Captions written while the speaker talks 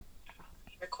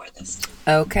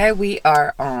Okay, we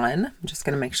are on. I'm just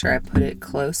going to make sure I put it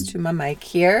close to my mic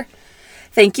here.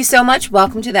 Thank you so much.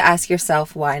 Welcome to the Ask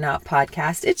Yourself Why Not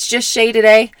podcast. It's just Shay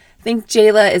today. I think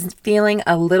Jayla is feeling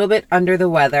a little bit under the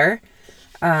weather.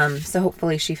 So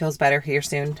hopefully she feels better here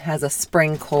soon. Has a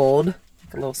spring cold,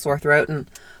 like a little sore throat. And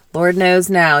Lord knows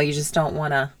now you just don't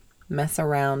want to mess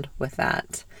around with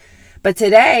that. But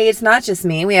today it's not just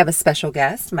me. We have a special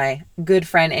guest, my good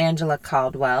friend Angela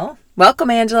Caldwell. Welcome,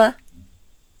 Angela.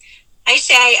 Hi,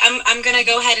 Shay. I'm going to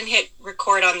go ahead and hit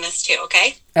record on this too,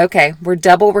 okay? Okay, we're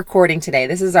double recording today.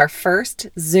 This is our first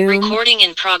Zoom. Recording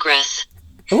in progress.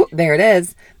 Oh, there it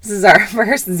is. This is our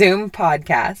first Zoom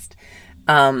podcast.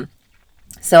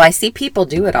 So I see people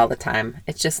do it all the time.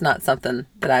 It's just not something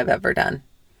that I've ever done.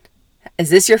 Is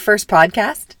this your first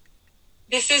podcast?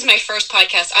 This is my first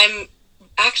podcast. I'm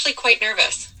actually quite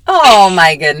nervous. Oh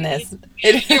my goodness.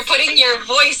 You're putting your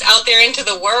voice out there into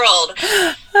the world.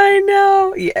 I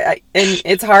know. Yeah, and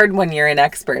it's hard when you're an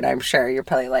expert, I'm sure. You're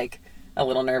probably like a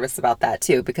little nervous about that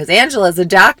too, because Angela's a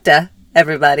doctor,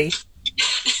 everybody.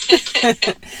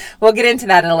 We'll get into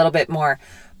that in a little bit more.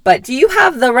 But do you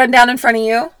have the rundown in front of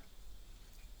you?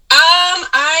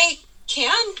 I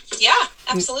can. Yeah,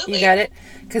 absolutely. You got it?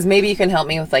 Because maybe you can help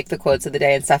me with like the quotes of the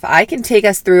day and stuff. I can take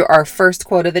us through our first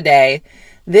quote of the day.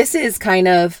 This is kind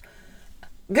of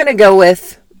going to go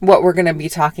with what we're going to be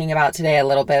talking about today a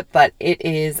little bit, but it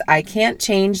is, I can't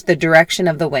change the direction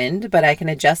of the wind, but I can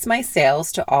adjust my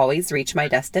sails to always reach my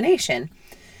destination.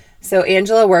 So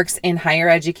Angela works in higher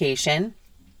education.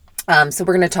 So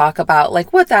we're going to talk about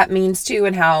like what that means too,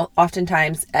 and how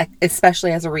oftentimes,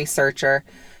 especially as a researcher,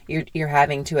 you're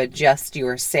having to adjust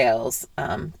your sails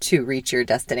to reach your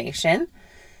destination.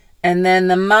 And then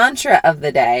the mantra of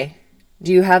the day,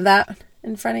 do you have that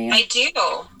in front of you? I do.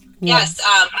 Yeah. Yes.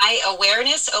 My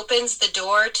awareness opens the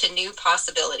door to new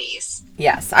possibilities.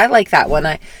 Yes, I like that one.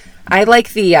 I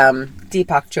like the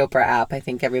Deepak Chopra app. I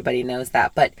think everybody knows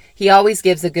that. But he always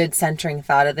gives a good centering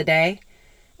thought of the day.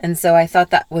 And so I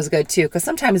thought that was good too, because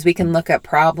sometimes we can look at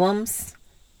problems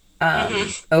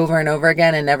over and over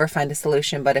again and never find a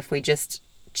solution. But if we just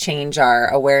change our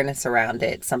awareness around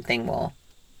it, something will,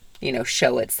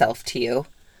 show itself to you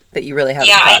that you really haven't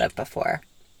thought of before.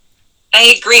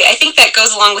 I agree. I think that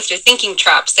goes along with your thinking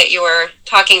traps that you were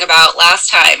talking about last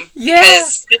time. Yeah.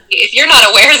 Because if you're not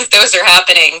aware that those are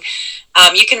happening,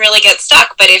 you can really get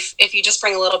stuck. But if you just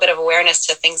bring a little bit of awareness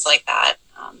to things like that,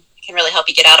 it can really help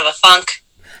you get out of a funk.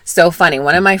 So funny.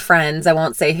 One of my friends, I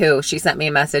won't say who, she sent me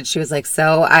a message. She was like,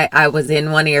 so I was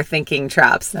in one of your thinking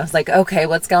traps. And I was like, okay,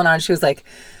 what's going on? She was like,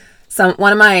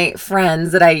 one of my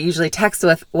friends that I usually text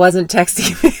with wasn't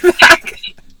texting me back.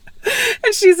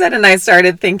 And she said, and I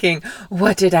started thinking,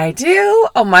 what did I do?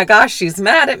 Oh my gosh, she's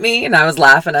mad at me. And I was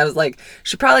laughing. I was like,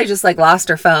 she probably just like lost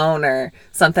her phone or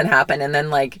something happened. And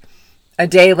then like a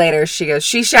day later, she goes,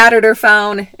 she shattered her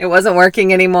phone. It wasn't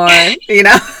working anymore,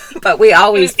 but we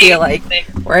always feel like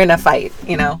we're in a fight,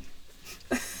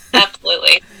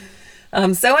 Absolutely.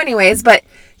 So anyways, but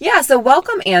yeah, so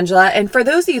welcome, Angela. And for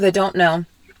those of you that don't know,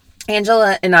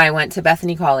 Angela and I went to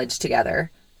Bethany College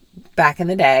together back in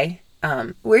the day.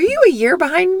 Were you a year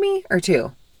behind me or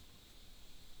two?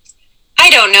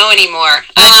 I don't know anymore.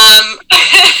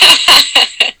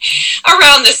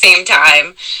 Around the same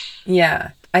time.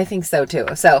 Yeah, I think so too.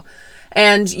 So,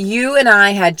 and you and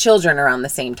I had children around the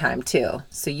same time too.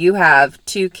 So you have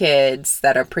two kids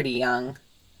that are pretty young.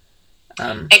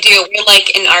 I do. We're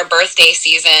like in our birthday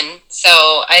season.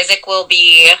 So Isaac will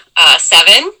be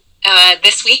 7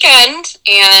 this weekend,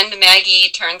 and Maggie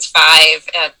turns 5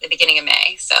 at the beginning of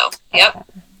May. So, yep.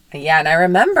 Yeah, and I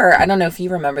remember, I don't know if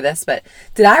you remember this, but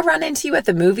did I run into you at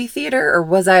the movie theater, or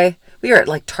we were at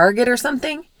like Target or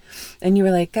something? And you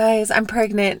were like, guys, I'm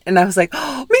pregnant. And I was like,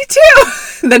 oh, me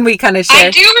too. Then we kind of shared.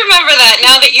 I do remember that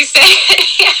now that you say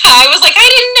it. Yeah, I was like, I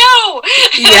didn't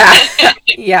Yeah.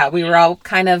 know. Yeah, we were all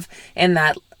kind of in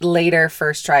that later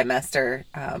first trimester.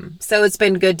 So it's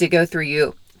been good to go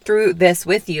through this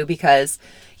with you because,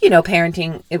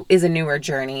 parenting is a newer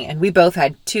journey. And we both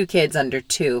had 2 kids under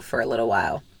 2 for a little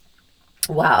while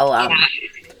while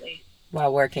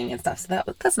working and stuff. So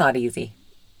that's not easy.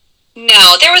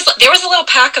 No, there was a little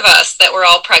pack of us that were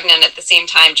all pregnant at the same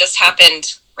time. Just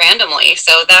happened randomly,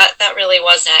 so that really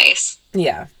was nice.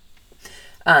 Yeah.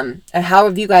 And how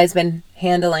have you guys been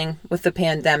handling with the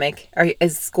pandemic?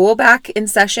 Is school back in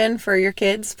session for your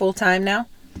kids full time now?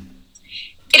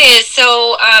 It is.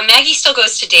 So Maggie still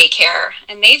goes to daycare,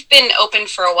 and they've been open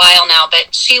for a while now,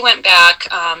 but she went back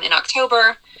in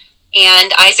October,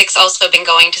 and Isaac's also been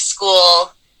going to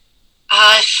school.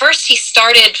 First, he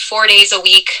started 4 days a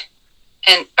week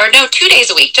or no, 2 days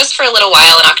a week, just for a little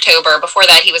while in October. Before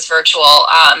that, he was virtual.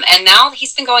 And now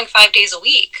he's been going 5 days a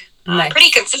week, Nice. pretty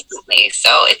consistently.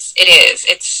 So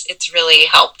it's really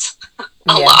helped a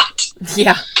Yeah. lot.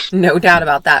 Yeah, no doubt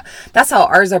about that. That's how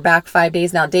ours are back 5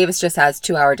 days now. Davis just has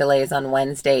 2 hour delays on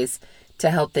Wednesdays to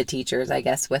help the teachers, I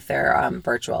guess, with their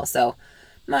virtual. So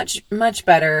much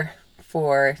better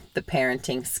for the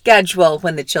parenting schedule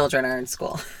when the children are in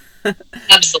school.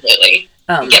 Absolutely.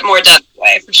 Get more done that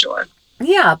way, for sure.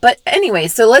 Yeah, but anyway,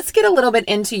 so let's get a little bit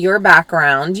into your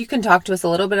background. You can talk to us a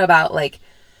little bit about like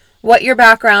what your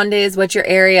background is, what your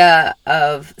area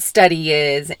of study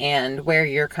is, and where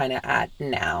you're kind of at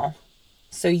now.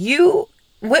 So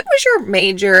what was your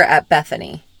major at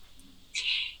Bethany?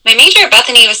 My major at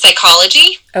Bethany was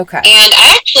psychology. Okay. And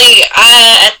I actually,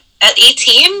 at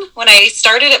 18, when I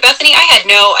started at Bethany, I had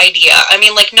no idea. I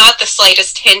mean, like, not the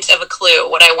slightest hint of a clue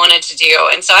what I wanted to do.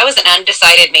 And so I was an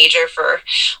undecided major for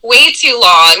way too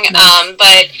long.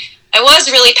 But I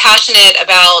was really passionate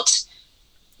about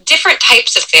different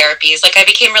types of therapies. Like, I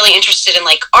became really interested in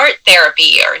like art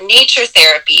therapy or nature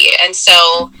therapy. And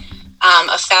so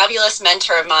a fabulous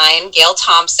mentor of mine, Gail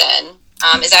Thompson,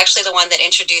 is actually the one that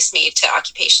introduced me to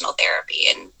occupational therapy.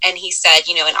 And he said,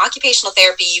 you know, in occupational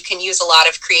therapy, you can use a lot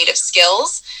of creative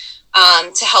skills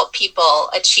to help people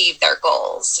achieve their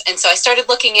goals. And so I started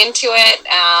looking into it.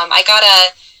 I got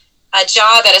a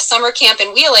job at a summer camp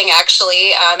in Wheeling,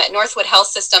 actually, at Northwood Health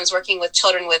Systems, working with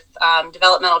children with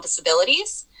developmental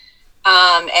disabilities.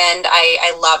 And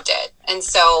I loved it. And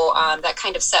so that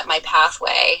kind of set my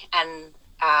pathway, and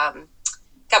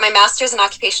got my master's in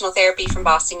occupational therapy from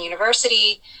Boston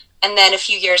University. And then a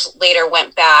few years later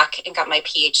went back and got my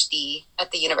PhD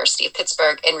at the University of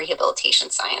Pittsburgh in rehabilitation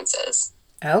sciences.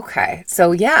 Okay.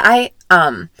 So yeah, I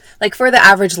like for the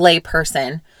average lay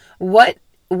person, what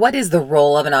is the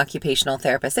role of an occupational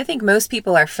therapist? I think most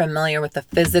people are familiar with a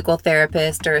physical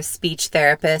therapist or a speech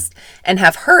therapist and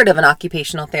have heard of an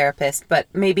occupational therapist, but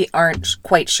maybe aren't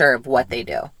quite sure of what they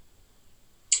do.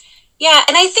 Yeah,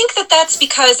 and I think that that's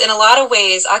because in a lot of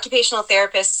ways, occupational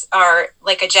therapists are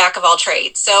like a jack of all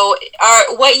trades. So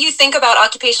what you think about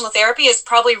occupational therapy is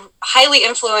probably highly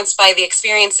influenced by the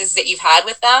experiences that you've had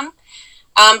with them.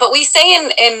 But we say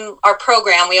in our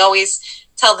program, we always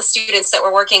tell the students that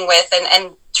we're working with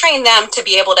and train them to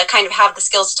be able to kind of have the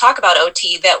skills to talk about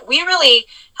OT, that we really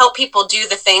help people do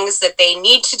the things that they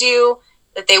need to do,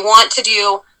 that they want to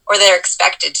do, or they're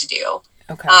expected to do.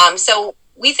 Okay. So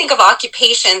we think of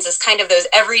occupations as kind of those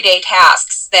everyday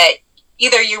tasks that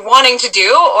either you're wanting to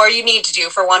do or you need to do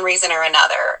for one reason or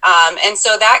another. And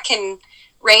so that can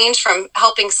range from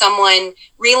helping someone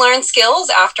relearn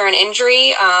skills after an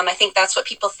injury. I think that's what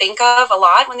people think of a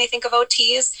lot when they think of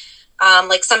OTs.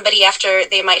 Like somebody after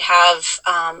they might have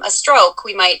a stroke,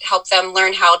 we might help them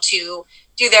learn how to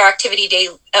do their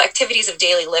activities of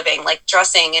daily living, like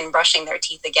dressing and brushing their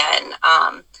teeth again.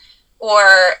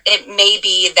 Or it may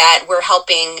be that we're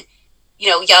helping,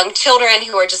 young children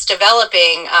who are just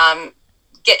developing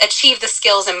achieve the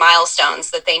skills and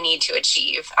milestones that they need to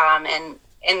achieve and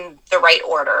in the right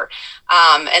order.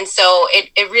 And so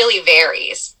it really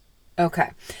varies.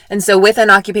 Okay. And so with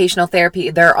an occupational therapy,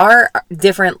 there are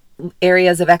different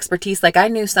areas of expertise. Like I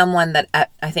knew someone that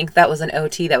I think that was an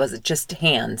OT that was just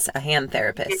hands, a hand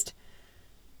therapist.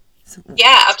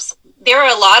 Yeah, there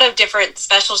are a lot of different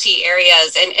specialty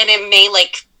areas, and it may,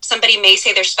 like, somebody may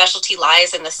say their specialty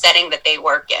lies in the setting that they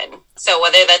work in. So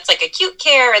whether that's like acute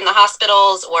care in the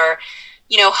hospitals or,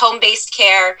 home-based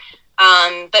care,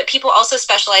 but people also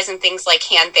specialize in things like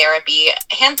hand therapy.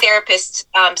 Hand therapists,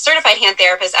 certified hand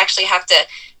therapists actually have to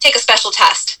take a special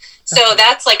test. So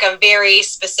that's like a very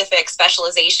specific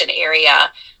specialization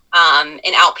area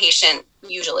in outpatient,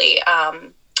 usually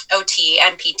OT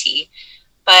and PT.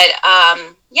 But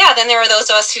then there are those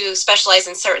of us who specialize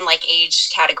in certain like age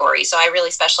categories. So I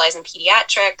really specialize in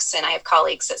pediatrics, and I have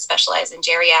colleagues that specialize in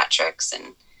geriatrics,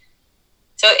 and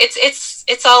so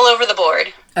it's all over the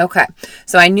board. Okay,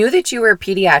 so I knew that you were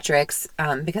pediatrics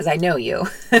because I know you.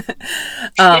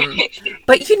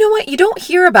 But you know what? You don't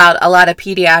hear about a lot of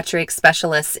pediatric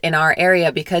specialists in our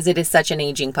area because it is such an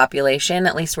aging population,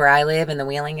 at least where I live in the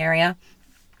Wheeling area.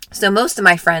 So most of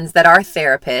my friends that are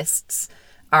therapists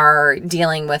are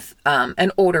dealing with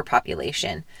an older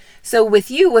population. So with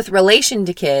you, with relation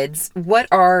to kids, what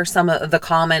are some of the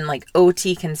common like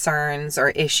OT concerns or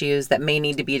issues that may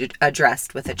need to be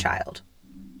addressed with a child?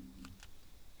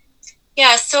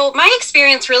 Yeah, so my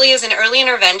experience really is in early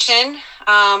intervention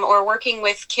or working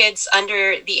with kids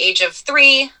under the age of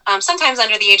 3, sometimes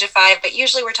under the age of 5, but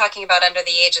usually we're talking about under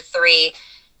the age of 3.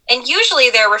 And usually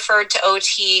they're referred to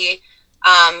OT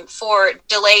for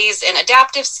delays in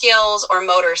adaptive skills or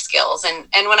motor skills.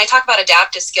 And when I talk about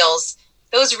adaptive skills,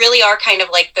 those really are kind of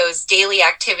like those daily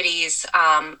activities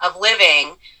of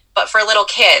living, but for little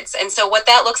kids. And so what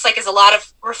that looks like is a lot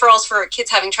of referrals for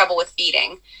kids having trouble with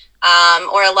feeding,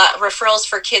 or a lot of referrals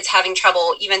for kids having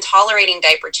trouble even tolerating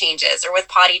diaper changes or with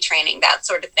potty training, that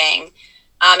sort of thing.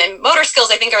 And motor skills,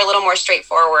 I think, are a little more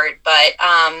straightforward, but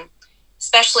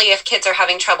especially if kids are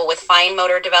having trouble with fine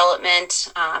motor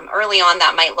development, early on,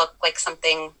 that might look like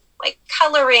something like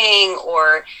coloring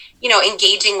or,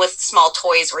 engaging with small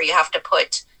toys where you have to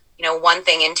put, one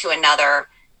thing into another.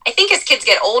 I think as kids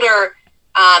get older,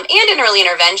 and in early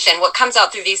intervention, what comes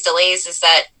out through these delays is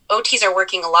that OTs are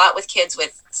working a lot with kids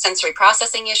with sensory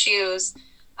processing issues,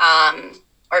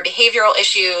 or behavioral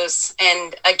issues.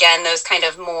 And again, those kind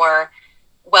of more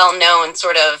well-known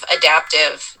sort of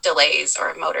adaptive delays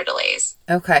or motor delays.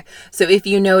 Okay. So if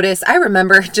you notice, I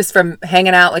remember just from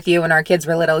hanging out with you when our kids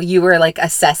were little, you were like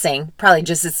assessing probably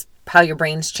just as how your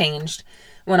brains changed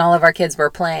when all of our kids were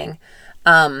playing.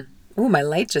 Ooh, my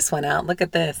light just went out. Look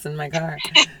at this in my car.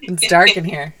 It's dark in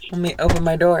here. Let me open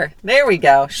my door. There we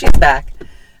go. She's back.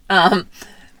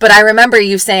 But I remember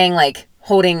you saying like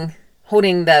holding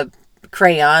the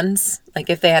crayons, like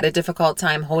if they had a difficult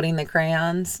time holding the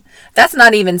crayons. That's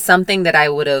not even something that I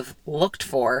would have looked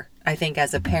for, I think,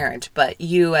 as a parent, but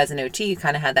you as an OT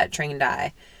kind of had that trained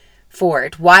eye for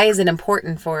it. Why is it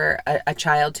important for a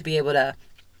child to be able to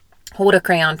hold a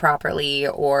crayon properly,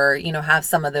 or, have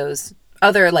some of those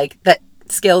other like that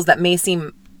skills that may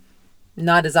seem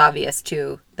not as obvious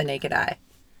to the naked eye?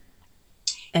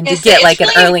 And to get like an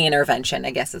early intervention,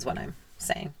 I guess is what I'm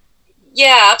saying.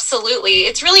 Yeah, absolutely.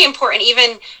 It's really important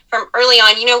even from early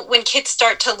on, when kids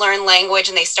start to learn language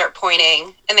and they start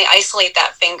pointing and they isolate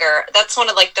that finger, that's one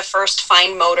of like the first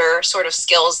fine motor sort of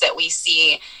skills that we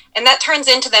see. And that turns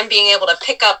into them being able to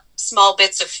pick up small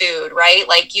bits of food, right?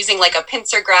 Like using like a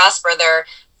pincer grasp or their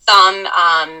thumb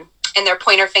and their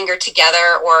pointer finger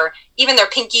together, or even their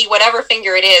pinky, whatever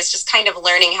finger it is, just kind of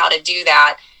learning how to do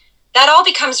that. That all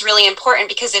becomes really important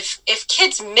because if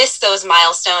kids miss those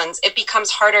milestones, it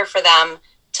becomes harder for them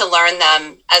to learn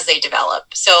them as they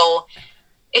develop. So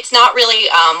it's not really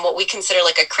what we consider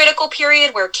like a critical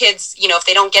period where kids, if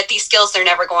they don't get these skills, they're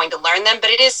never going to learn them, but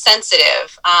it is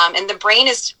sensitive. And the brain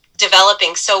is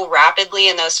developing so rapidly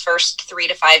in those first 3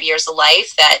 to 5 years of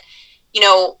life that,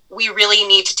 we really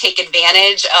need to take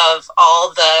advantage of all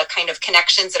the kind of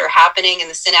connections that are happening in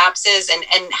the synapses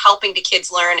and helping the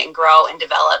kids learn and grow and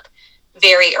develop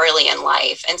very early in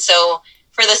life. And so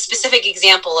for the specific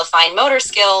example of fine motor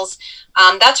skills,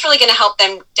 that's really going to help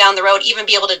them down the road even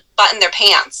be able to button their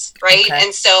pants, right? Okay.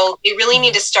 And so they really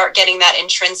need to start getting that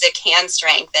intrinsic hand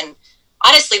strength. And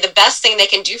honestly, the best thing they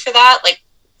can do for that, like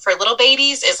for little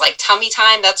babies, is like tummy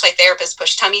time. That's why therapists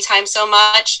push tummy time so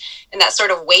much, and that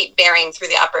sort of weight bearing through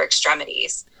the upper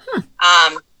extremities.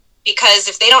 Because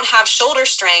if they don't have shoulder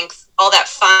strength, all that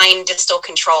fine distal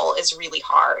control is really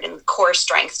hard, and core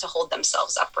strength to hold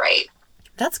themselves upright.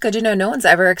 That's good to know. No one's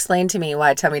ever explained to me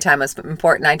why tummy time was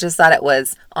important. I just thought it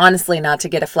was, honestly, not to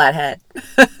get a flat head.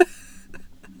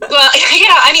 Well,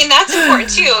 yeah, I mean, that's important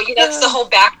too. That's the whole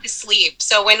back to sleep.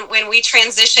 So when we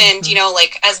transitioned,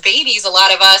 like as babies, a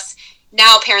lot of us,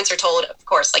 now parents are told, of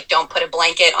course, like don't put a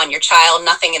blanket on your child,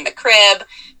 nothing in the crib,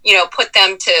 put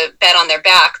them to bed on their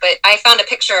back. But I found a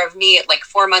picture of me at like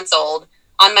 4 months old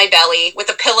on my belly with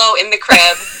a pillow in the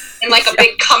crib and like a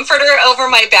big comforter over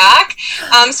my back.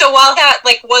 So while that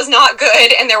like was not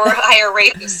good and there were higher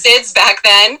rates of SIDS back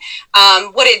then,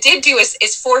 what it did do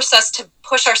is force us to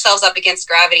push ourselves up against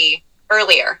gravity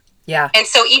earlier. Yeah. And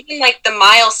so even like the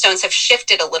milestones have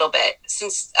shifted a little bit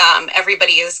since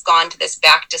everybody has gone to this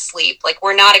back to sleep. Like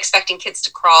we're not expecting kids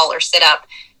to crawl or sit up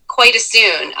quite as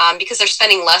soon because they're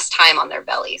spending less time on their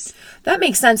bellies. That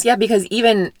makes sense. Yeah, because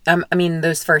even,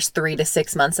 those first 3 to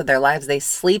 6 months of their lives, they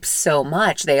sleep so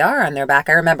much. They are on their back.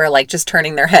 I remember like just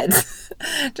turning their heads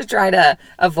to try to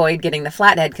avoid getting the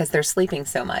flat head because they're sleeping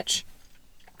so much.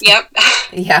 Yep.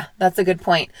 Yeah, that's a good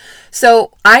point.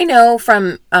 So I know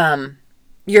from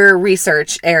your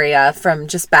research area from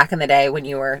just back in the day when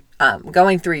you were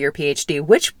going through your PhD,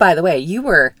 which, by the way,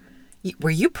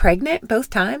 were you pregnant both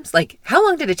times? Like, how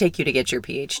long did it take you to get your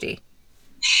PhD?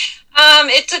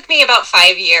 It took me about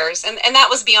 5 years, and that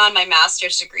was beyond my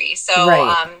master's degree. So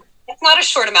right. It's not a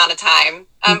short amount of time.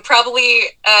 Probably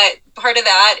part of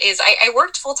that is I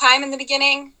worked full time in the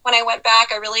beginning when I went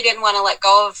back. I really didn't want to let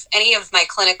go of any of my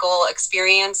clinical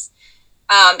experience.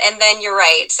 And then you're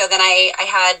right. So then I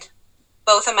had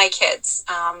both of my kids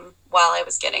while I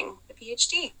was getting the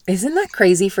PhD. Isn't that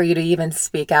crazy for you to even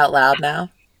speak out loud now?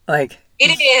 Like,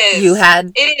 It is. You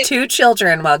had 2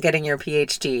 children while getting your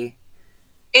PhD.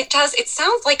 It does. It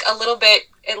sounds like a little bit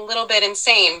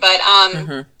insane, but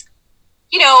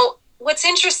what's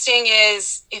interesting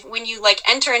is when you like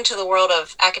enter into the world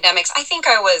of academics. I think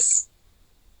I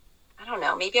don't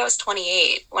know, maybe I was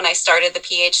 28 when I started the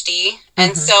PhD,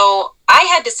 and so I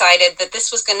had decided that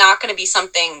this was not going to be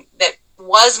something that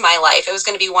was my life. It was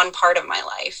going to be one part of my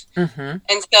life,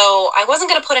 and so I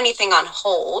wasn't going to put anything on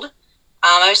hold.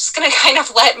 I was just going to kind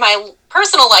of let my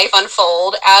personal life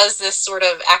unfold as this sort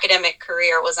of academic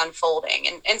career was unfolding.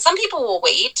 And some people will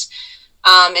wait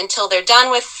until they're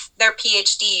done with their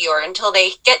PhD or until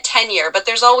they get tenure. But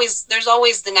there's always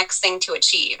the next thing to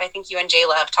achieve. I think you and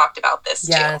Jayla have talked about this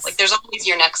too. Like there's always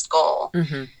your next goal.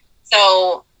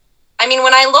 So, I mean,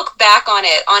 when I look back on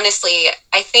it, honestly,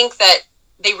 I think that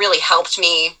they really helped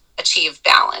me achieve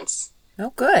balance.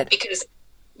 Oh, good. Because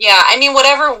yeah, I mean,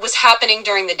 whatever was happening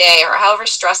during the day or however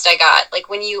stressed I got, like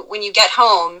when you get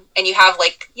home and you have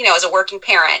as a working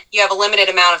parent, you have a limited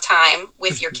amount of time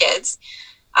with your kids.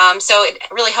 So it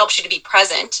really helps you to be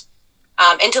present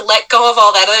and to let go of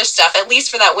all that other stuff, at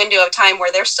least for that window of time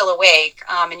where they're still awake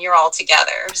and you're all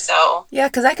together. So yeah,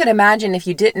 because I could imagine if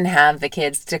you didn't have the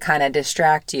kids to kind of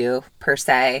distract you per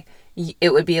se,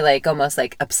 it would be like almost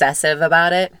like obsessive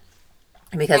about it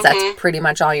because that's pretty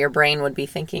much all your brain would be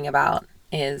thinking about.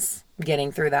 Is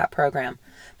getting through that program.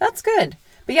 That's good.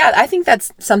 But yeah, I think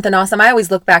that's something awesome. I always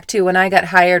look back to when I got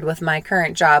hired with my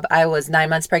current job, I was 9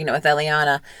 months pregnant with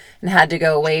Eliana and had to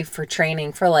go away for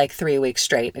training for like 3 weeks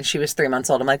straight. And she was 3 months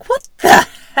old. I'm like, what the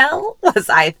hell was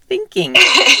I thinking?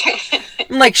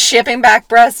 I'm like shipping back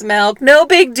breast milk. No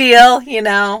big deal.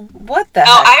 What the heck?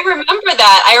 I remember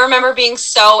that. I remember being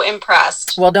so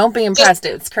impressed. Well, don't be impressed.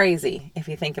 It's crazy if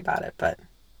you think about it, but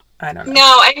I don't know. No,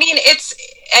 I mean,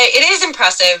 it is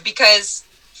impressive because,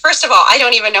 first of all, I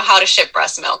don't even know how to ship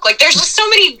breast milk. Like, there's just so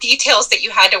many details that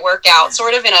you had to work out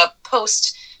sort of in a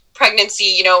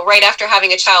post-pregnancy, right after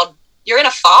having a child. You're in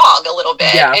a fog a little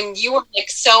bit. Yeah. And you were like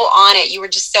so on it. You were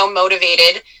just so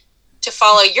motivated to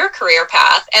follow your career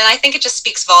path. And I think it just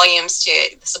speaks volumes to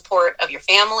the support of your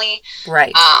family.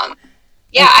 Right.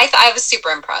 Yeah, I was super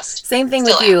impressed. Same thing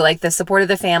with you, like the support of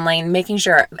the family and making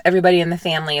sure everybody in the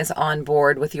family is on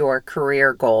board with your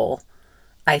career goal,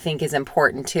 I think is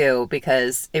important too,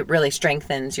 because it really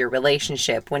strengthens your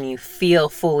relationship when you feel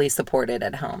fully supported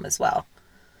at home as well.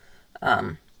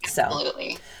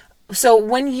 Absolutely. So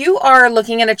when you are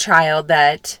looking at a child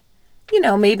that,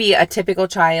 maybe a typical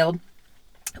child,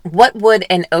 what would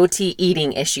an OT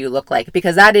eating issue look like?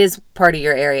 Because that is part of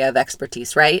your area of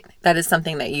expertise, right? That is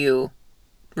something that you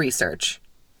research.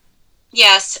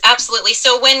 Yes, absolutely.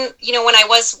 So when I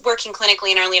was working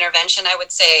clinically in early intervention, I would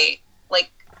say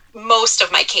like most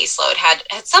of my caseload had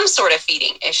some sort of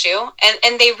feeding issue,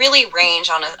 and they really range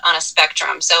on a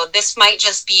spectrum. So this might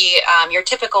just be your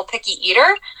typical picky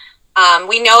eater.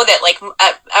 We know that like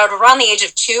at around the age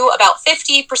of 2, about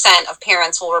 50% of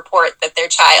parents will report that their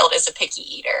child is a picky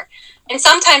eater. And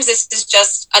sometimes this is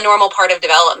just a normal part of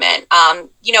development.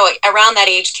 Around that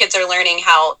age, kids are learning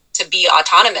how to be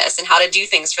autonomous and how to do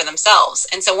things for themselves.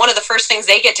 And so one of the first things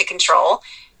they get to control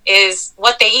is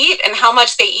what they eat and how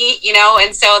much they eat,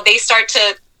 and so they start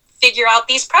to figure out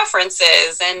these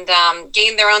preferences and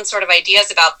gain their own sort of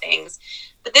ideas about things.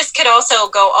 But this could also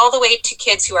go all the way to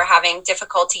kids who are having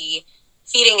difficulty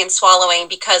feeding and swallowing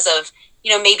because of,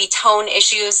 maybe tone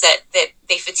issues that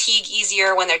they fatigue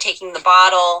easier when they're taking the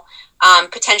bottle,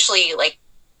 potentially like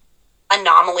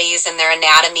anomalies in their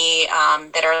anatomy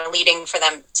that are leading for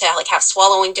them to like have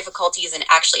swallowing difficulties and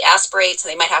actually aspirate. So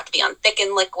they might have to be on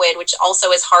thickened liquid, which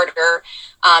also is harder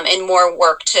and more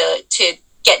work to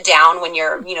get down when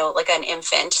you're, like an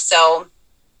infant. So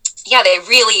yeah, they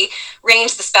really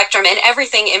range the spectrum and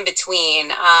everything in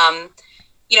between.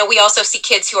 We also see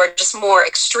kids who are just more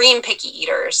extreme picky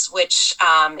eaters, which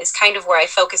is kind of where I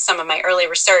focus some of my early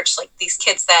research, like these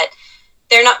kids that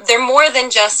they're more than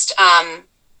just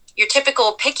your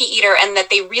typical picky eater, and that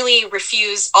they really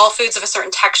refuse all foods of a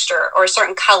certain texture or a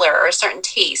certain color or a certain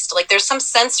taste. Like there's some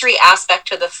sensory aspect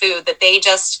to the food that they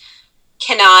just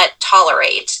cannot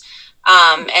tolerate.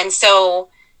 And so,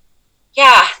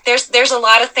 yeah, there's a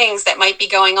lot of things that might be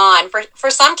going on. For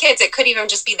some kids, it could even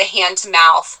just be the hand to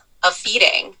mouth of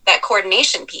feeding. That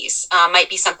coordination piece might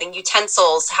be something.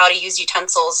 Utensils, how to use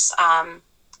utensils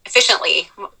efficiently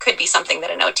could be something that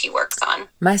an OT works on.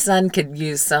 My son could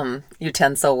use some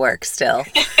utensil work still.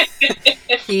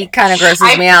 He kind of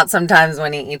grosses me out sometimes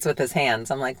when he eats with his hands.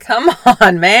 I'm like, come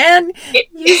on, man,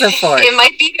 use a fork. It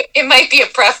might be a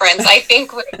preference. I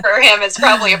think for him, it's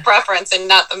probably a preference and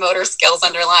not the motor skills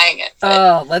underlying it. But.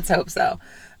 Oh, let's hope so.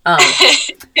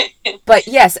 But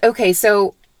yes, okay,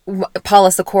 so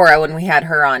Paula Sikora, when we had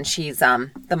her on, she's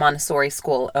the Montessori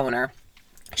school owner.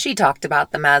 She talked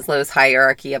about the Maslow's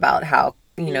hierarchy, about how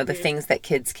the things that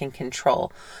kids can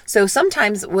control. So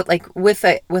sometimes with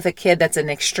a kid that's an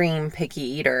extreme picky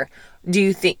eater,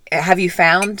 have you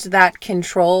found that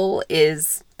control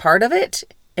is part of it?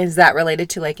 Is that related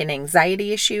to like an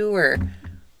anxiety issue, or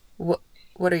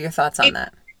what are your thoughts on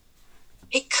that?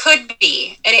 It could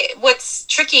be. And what's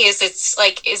tricky is it's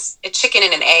like, is a chicken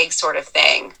and an egg sort of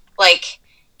thing. Like,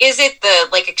 is it the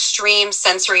like extreme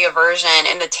sensory aversion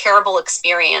and the terrible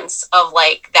experience of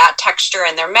like that texture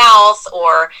in their mouth,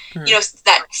 or,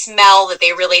 that smell that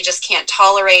they really just can't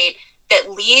tolerate,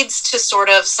 that leads to sort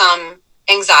of some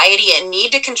anxiety and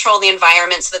need to control the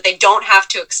environment so that they don't have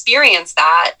to experience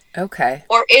that? Okay.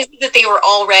 Or is it that they were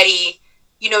already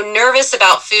nervous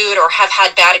about food, or have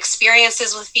had bad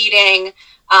experiences with feeding,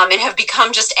 and have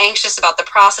become just anxious about the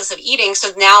process of eating.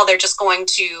 So now they're just going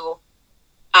to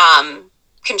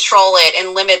control it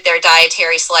and limit their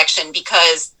dietary selection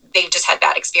because they've just had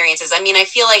bad experiences. I mean, I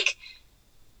feel like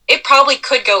it probably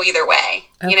could go either way.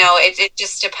 Okay. It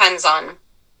just depends on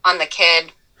the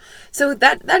kid. So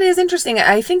that is interesting.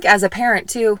 I think as a parent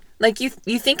too, like you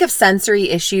think of sensory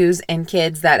issues in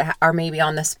kids that are maybe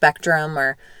on the spectrum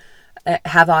or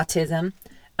have autism,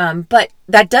 but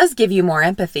that does give you more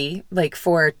empathy, like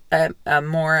for a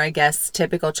more, I guess,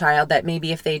 typical child that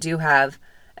maybe if they do have,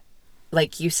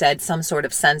 like you said, some sort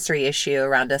of sensory issue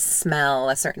around a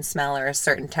certain smell or a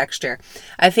certain texture.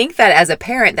 I think that as a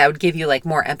parent, that would give you like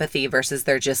more empathy versus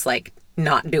they're just like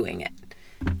not doing it,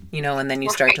 and then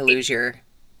you start to lose your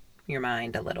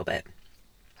mind a little bit.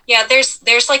 Yeah,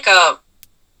 there's like a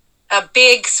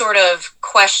big sort of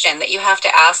question that you have to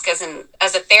ask as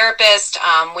a therapist,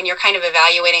 when you're kind of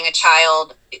evaluating a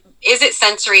child. Is it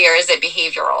sensory or is it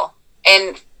behavioral?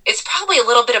 And it's probably a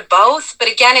little bit of both. But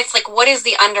again, it's like, what is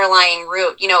the underlying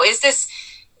root? Is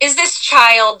this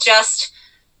child just,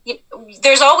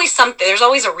 there's always something, there's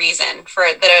always a reason for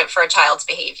a child's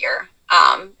behavior.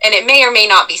 And it may or may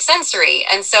not be sensory.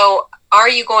 And so are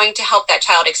you going to help that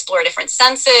child explore different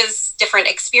senses, different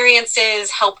experiences,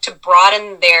 help to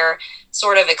broaden their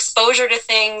sort of exposure to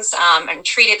things, and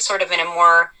treat it sort of in a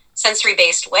more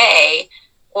sensory-based way?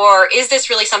 Or is this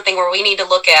really something where we need to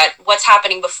look at what's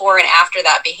happening before and after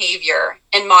that behavior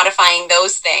and modifying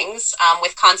those things,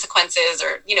 with consequences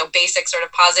or, basic sort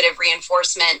of positive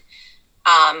reinforcement,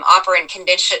 operant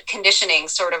conditioning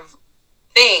sort of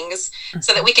things,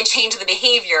 so that we can change the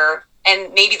behavior,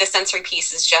 and maybe the sensory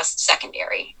piece is just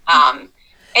secondary.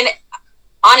 And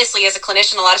honestly, as a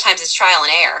clinician, a lot of times it's trial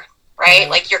and error, right?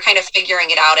 Like you're kind of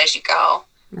figuring it out as you go.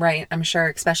 Right. I'm sure,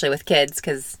 especially with kids,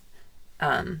 because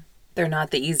they're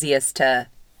not the easiest to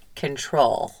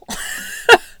control.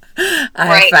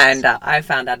 I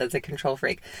found out as a control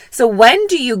freak. So when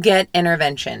do you get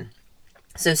intervention?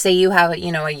 So say you have, a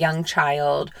young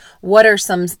child. What are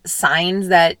some signs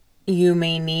that you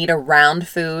may need around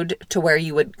food to where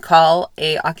you would call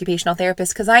a occupational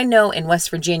therapist? Because I know in West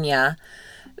Virginia,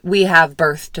 we have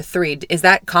birth to 3. Is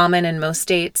that common in most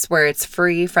states where it's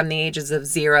free from the ages of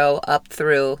 0 up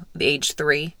through the age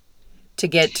 3 to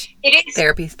get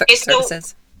therapy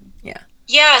services?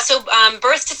 Yeah. So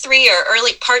birth to 3 or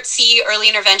early Part C early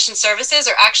intervention services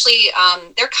are actually,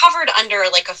 they're covered under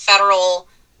like a federal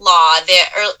law,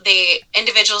 the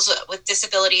Individuals with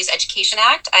Disabilities Education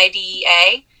Act,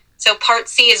 IDEA. So Part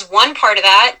C is one part of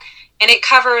that, and it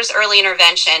covers early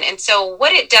intervention. And so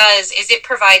what it does is it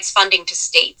provides funding to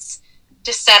states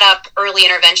to set up early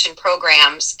intervention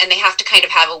programs, and they have to kind of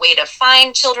have a way to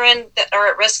find children that are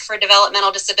at risk for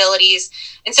developmental disabilities.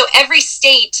 And so every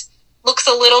state looks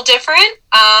a little different.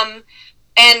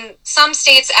 And some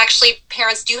states, actually,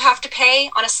 parents do have to pay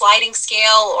on a sliding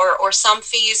scale or some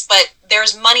fees, but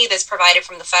there's money that's provided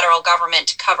from the federal government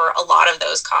to cover a lot of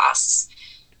those costs.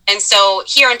 And so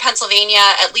here in Pennsylvania,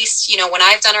 at least, when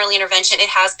I've done early intervention, it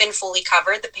has been fully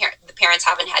covered. The parents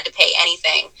haven't had to pay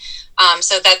anything.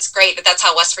 So that's great that's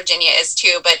how West Virginia is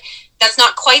too, but that's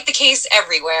not quite the case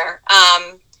everywhere.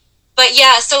 But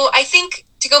yeah, so I think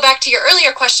to go back to your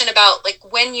earlier question about like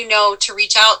when to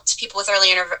reach out to people with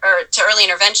early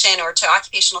intervention or to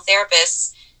occupational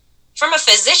therapists, from a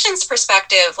physician's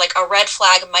perspective, like a red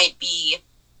flag might be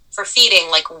for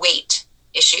feeding, like weight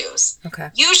issues. Okay.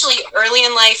 Usually early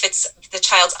in life, it's the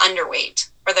child's underweight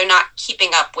or they're not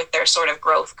keeping up with their sort of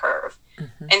growth curve.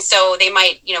 Mm-hmm. And so they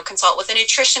might, consult with a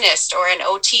nutritionist or an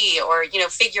OT or,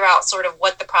 figure out sort of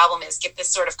what the problem is, get this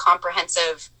sort of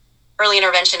comprehensive early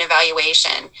intervention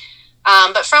evaluation.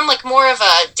 But from like more of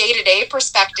a day-to-day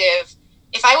perspective,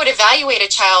 if I would evaluate a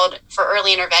child for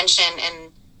early intervention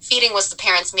and feeding was the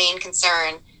parent's main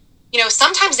concern,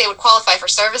 sometimes they would qualify for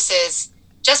services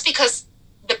just because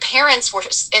the parents were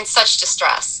in such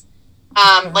distress.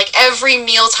 Like every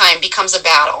mealtime becomes a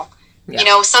battle.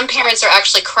 Yeah. Some parents are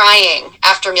actually crying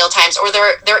after meal times, or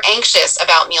they're anxious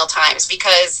about meal times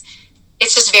because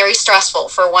it's just very stressful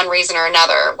for one reason or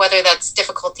another, whether that's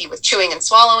difficulty with chewing and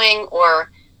swallowing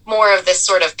or more of this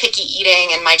sort of picky eating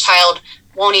and my child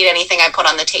won't eat anything I put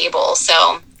on the table.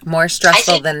 So More I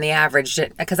stressful think, than the average,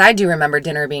 because I do remember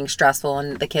dinner being stressful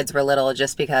when the kids were little,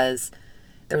 just because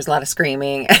there was a lot of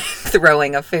screaming and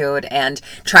throwing of food and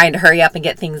trying to hurry up and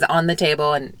get things on the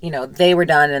table, and they were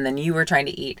done and then you were trying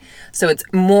to eat. So it's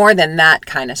more than that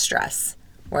kind of stress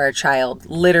where a child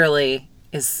literally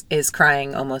is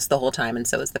crying almost the whole time, and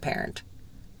so is the parent.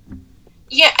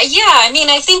 yeah. I mean,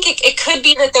 I think it could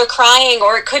be that they're crying,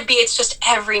 or it could be it's just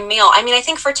every meal. I mean, I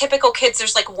think for typical kids,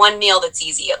 there's like one meal that's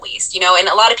easy at least, and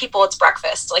a lot of people, it's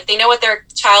breakfast. Like they know what their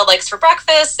child likes for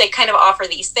breakfast. They kind of offer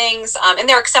these things, and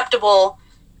they're acceptable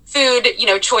food,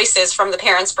 choices from the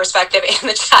parent's perspective and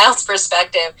the child's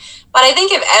perspective. But I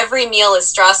think if every meal is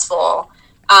stressful,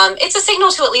 it's a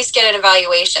signal to at least get an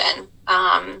evaluation.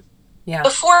 Yeah.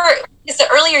 Before, because the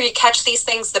earlier you catch these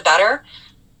things, the better.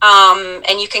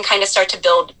 And you can kind of start to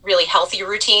build really healthy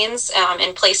routines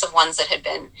in place of ones that had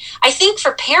been. I think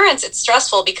for parents, it's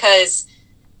stressful because,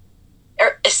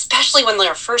 especially when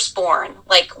they're first born,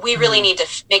 like we really need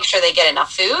to make sure they get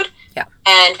enough food. Yeah.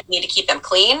 And we need to keep them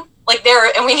clean.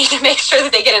 And we need to make sure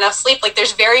that they get enough sleep. Like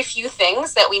there's very few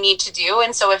things that we need to do.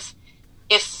 And so if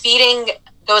feeding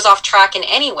goes off track in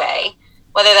any way,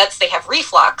 whether that's they have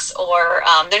reflux or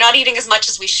they're not eating as much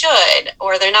as we should,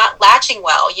 or they're not latching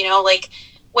well, like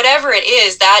whatever it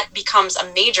is, that becomes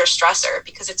a major stressor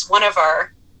because it's one of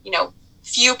our,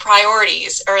 few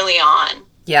priorities early on.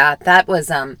 Yeah, that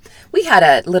was we had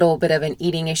a little bit of an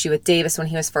eating issue with Davis when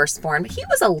he was first born, but he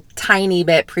was a tiny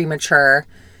bit premature,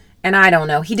 and I don't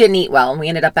know, he didn't eat well, and we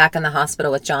ended up back in the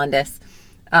hospital with jaundice.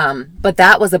 But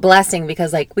that was a blessing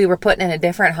because like we were put in a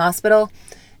different hospital,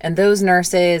 and those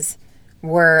nurses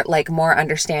were like more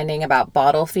understanding about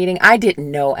bottle feeding. I didn't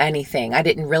know anything. I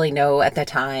didn't really know at the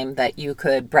time that you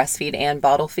could breastfeed and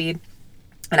bottle feed.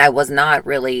 And I was not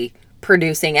really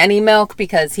producing any milk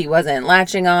because he wasn't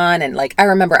latching on. And like, I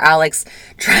remember Alex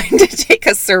trying to take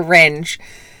a syringe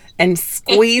and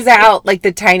squeeze out like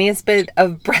the tiniest bit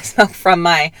of breast milk from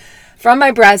my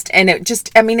breast. And it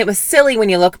just, I mean, it was silly when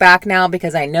you look back now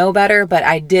because I know better, but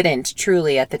I didn't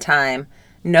truly at the time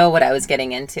know what I was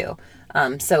getting into.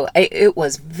 So it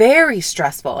was very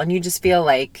stressful, and you just feel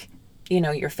like,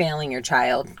 you're failing your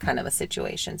child kind of a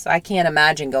situation. So I can't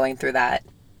imagine going through that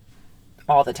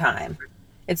all the time.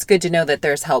 It's good to know that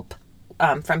there's help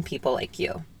from people like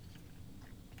you.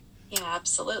 Yeah,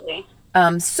 absolutely.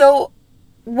 So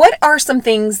what are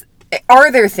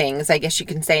there things, I guess you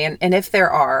can say, and if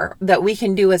there are, that we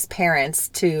can do as parents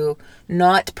to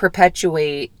not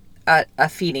perpetuate a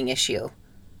feeding issue?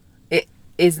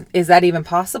 Is that even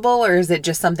possible, or is it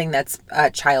just something that's a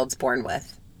child's born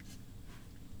with?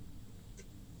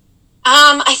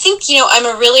 I think, I'm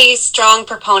a really strong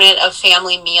proponent of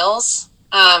family meals.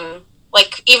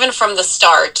 Like even from the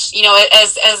start,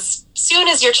 as soon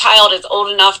as your child is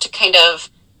old enough to kind of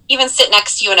even sit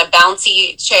next to you in a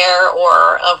bouncy chair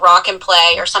or a rock and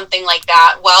play or something like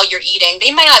that while you're eating,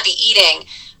 they might not be eating.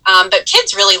 But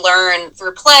kids really learn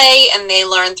through play, and they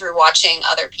learn through watching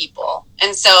other people.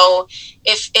 And so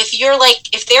if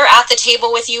they're at the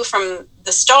table with you from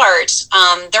the start,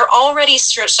 they're already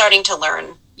starting to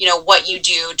learn, what you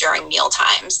do during meal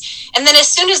times. And then as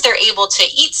soon as they're able to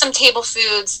eat some table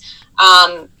foods,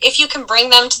 if you can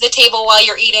bring them to the table while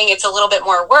you're eating, it's a little bit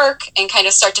more work, and kind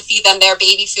of start to feed them their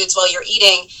baby foods while you're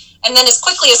eating. And then as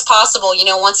quickly as possible,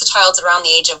 once the child's around the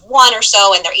age of 1 or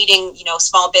so and they're eating,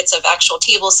 small bits of actual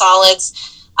table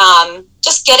solids,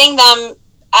 just getting them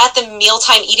at the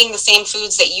mealtime eating the same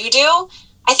foods that you do,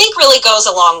 I think really goes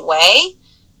a long way.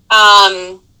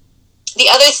 The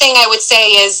other thing I would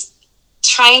say is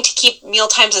trying to keep meal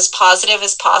times as positive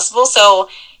as possible. So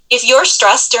if you're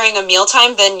stressed during a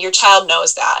mealtime, then your child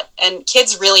knows that, and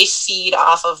kids really feed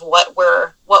off of what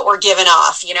we're giving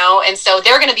off, and so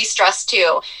they're going to be stressed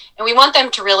too. And we want them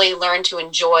to really learn to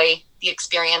enjoy the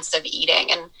experience of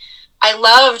eating. And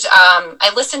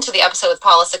I listened to the episode with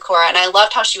Paula Sikora, and I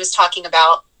loved how she was talking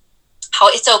about how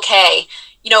it's okay,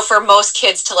 for most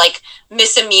kids to like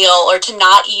miss a meal or to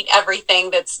not eat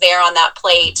everything that's there on that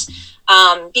plate.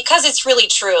 Because it's really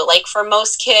true. Like for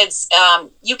most kids,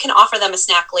 you can offer them a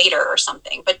snack later or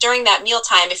something. But during that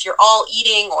mealtime, if you're all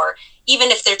eating, or even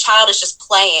if their child is just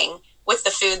playing with the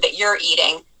food that you're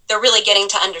eating, they're really getting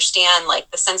to understand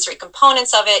like the sensory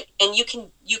components of it, and you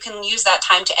can use that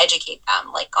time to educate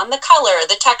them like on the color,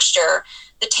 the texture,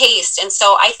 the taste. And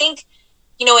so I think,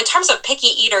 you know, in terms of picky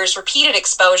eaters, repeated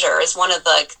exposure is one of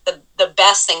the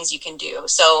best things you can do.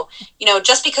 So, you know,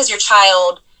 just because your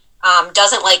child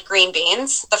doesn't like green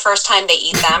beans the first time they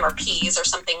eat them, or peas or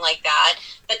something like that,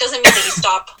 that doesn't mean that you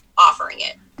stop offering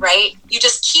it, right? You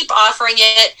just keep offering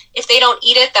it. If they don't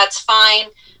eat it, that's fine.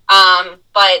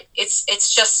 But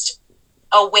it's just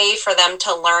a way for them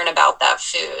to learn about that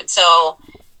food. So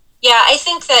yeah, I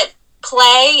think that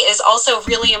play is also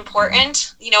really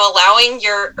important, you know, allowing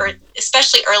or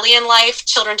especially early in life,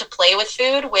 children to play with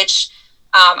food, which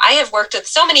I have worked with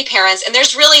so many parents, and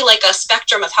there's really like a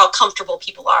spectrum of how comfortable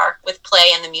people are with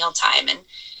play in the mealtime.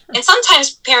 And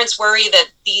sometimes parents worry that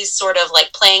these sort of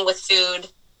like playing with food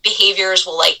behaviors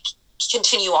will like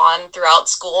continue on throughout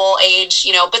school age,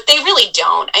 you know, but they really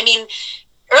don't. I mean,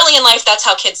 early in life, that's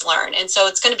how kids learn. And so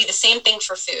it's going to be the same thing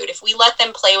for food. If we let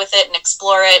them play with it and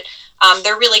explore it,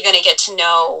 they're really going to get to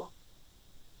know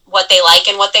what they like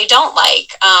and what they don't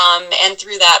like. And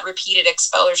through that repeated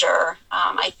exposure,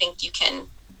 I think you can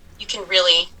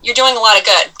really, you're doing a lot of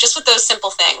good just with those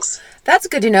simple things. That's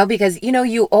good to know, because, you know,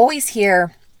 you always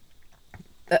hear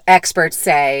experts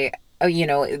say, oh, you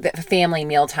know, the family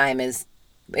mealtime is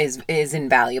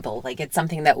invaluable. Like, it's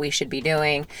something that we should be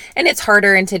doing. And it's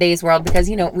harder in today's world because,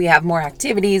 you know, we have more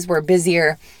activities, we're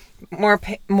busier,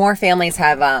 more families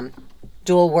have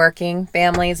dual working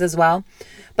families as well.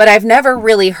 But I've never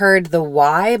really heard the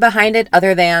why behind it,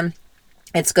 other than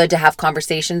it's good to have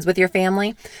conversations with your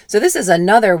family. So this is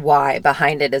another why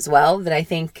behind it as well that I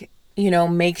think, you know,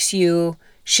 makes you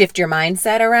shift your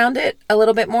mindset around it a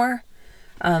little bit more.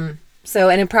 And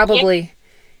it probably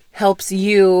helps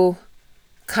you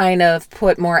kind of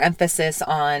put more emphasis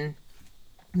on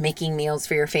making meals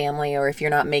for your family, or if you're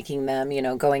not making them, you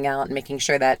know, going out and making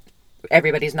sure that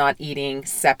everybody's not eating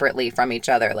separately from each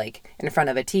other, like in front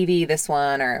of a TV, this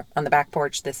one, or on the back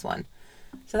porch, this one.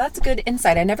 So that's a good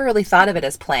insight. I never really thought of it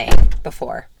as playing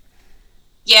before.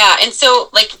 Yeah, and so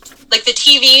like the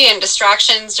TV and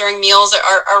distractions during meals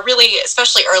are really,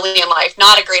 especially early in life,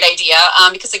 not a great idea,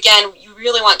 because again, you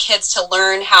really want kids to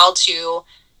learn how to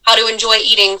enjoy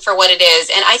eating for what it is.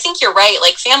 And I think you're right.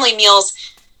 Like, family meals,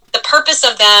 the purpose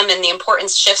of them and the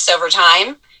importance shifts over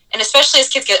time. And especially as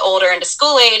kids get older into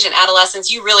school age and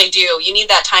adolescence, you really do. You need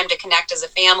that time to connect as a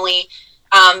family.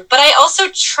 But I also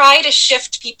try to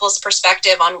shift people's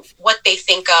perspective on what they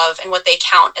think of and what they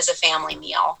count as a family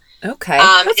meal. Okay,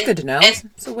 that's good to know.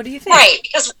 So what do you think? Right,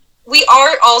 because we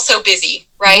are all so busy,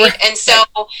 right? And so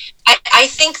I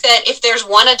think that if there's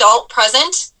one adult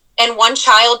present and one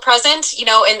child present, you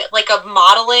know, and like a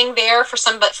modeling there for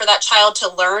that child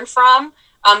to learn from,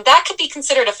 that could be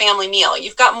considered a family meal.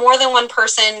 You've got more than one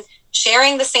person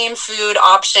sharing the same food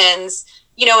options,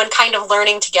 you know, and kind of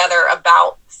learning together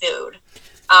about food.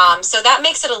 So that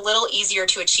makes it a little easier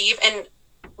to achieve. And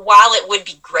while it would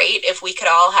be great if we could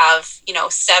all have, you know,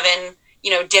 7, you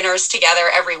know, dinners together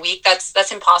every week,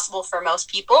 that's impossible for most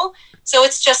people. So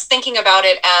it's just thinking about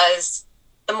it as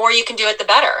the more you can do it, the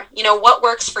better. You know, what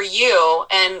works for you,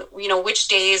 and, you know, which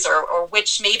days or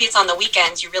which, maybe it's on the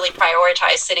weekends, you really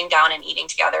prioritize sitting down and eating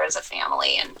together as a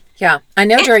family. And yeah, I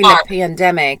know during the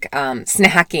pandemic,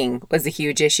 snacking was a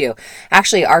huge issue.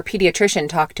 Actually, our pediatrician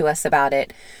talked to us about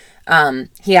it.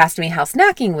 He asked me how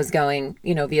snacking was going,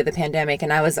 you know, via the pandemic.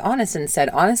 And I was honest and said,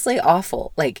 honestly,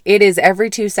 awful. Like, it is every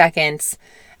 2 seconds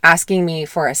asking me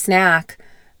for a snack.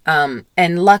 And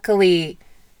luckily,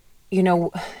 you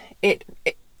know,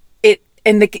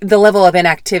 and the level of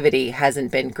inactivity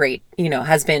hasn't been great, you know,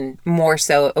 has been more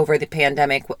so over the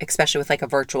pandemic, especially with like a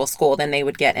virtual school, than they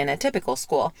would get in a typical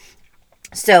school.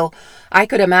 So I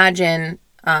could imagine,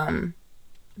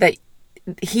 that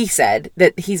he said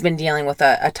that he's been dealing with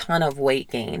a ton of weight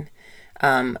gain,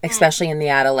 especially in the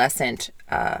adolescent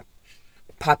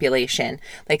population.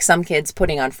 Like, some kids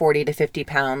putting on 40 to 50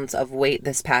 pounds of weight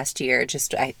this past year,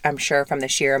 just I'm sure from the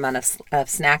sheer amount of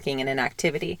snacking and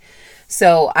inactivity.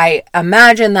 So I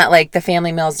imagine that like the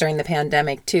family meals during the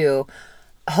pandemic too,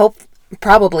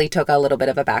 probably took a little bit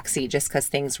of a backseat just because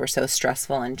things were so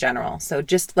stressful in general. So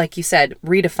just like you said,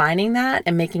 redefining that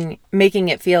and making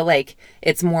it feel like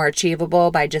it's more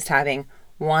achievable by just having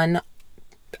one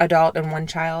adult and one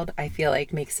child, I feel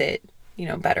like makes it, you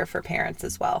know, better for parents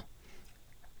as well.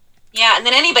 Yeah, and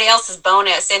then anybody else's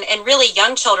bonus. And really,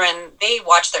 young children, they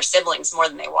watch their siblings more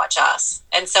than they watch us.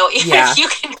 And so if you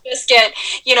can just get,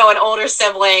 you know, an older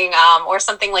sibling or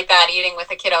something like that eating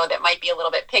with a kiddo that might be a little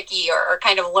bit picky or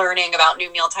kind of learning about new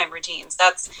mealtime routines,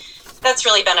 that's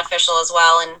really beneficial as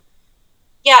well. And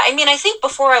Yeah, I mean, I think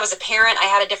before I was a parent, I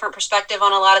had a different perspective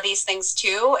on a lot of these things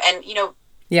too. And,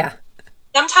 Yeah.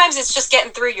 sometimes it's just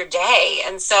getting through your day.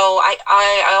 And so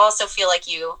I also feel like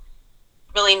you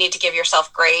really need to give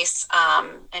yourself grace.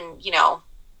 And,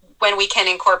 when we can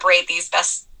incorporate these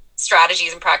best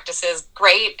strategies and practices,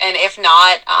 great. And if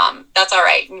not, that's all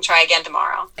right. You can try again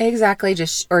tomorrow. Exactly.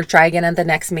 Or try again at the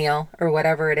next meal or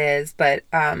whatever it is. But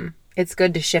it's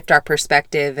good to shift our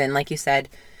perspective and, like you said,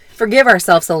 forgive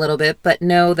ourselves a little bit, but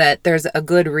know that there's a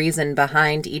good reason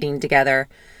behind eating together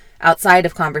outside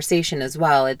of conversation as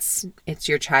well. It's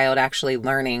your child actually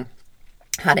learning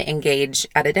how to engage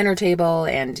at a dinner table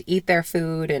and eat their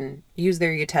food and use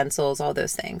their utensils, all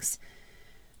those things.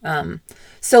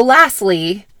 So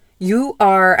lastly,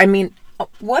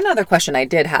 one other question I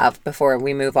did have before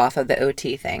we move off of the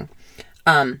OT thing.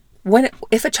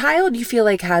 If a child you feel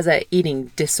like has a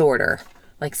eating disorder,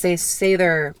 like say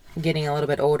they're getting a little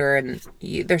bit older and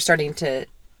they're starting to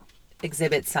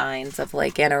exhibit signs of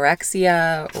like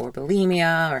anorexia or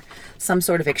bulimia or some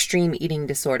sort of extreme eating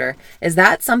disorder, is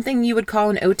that something you would call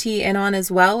an OT in on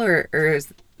as well, or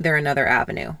is there another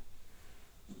avenue?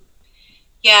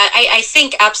 Yeah, I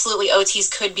think absolutely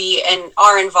OTs could be and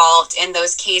are involved in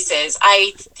those cases.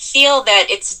 I feel that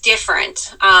it's different.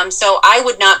 So I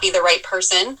would not be the right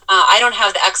person. I don't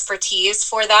have the expertise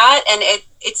for that. And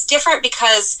it's different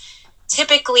because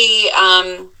typically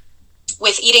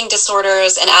with eating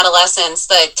disorders and adolescents,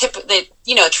 the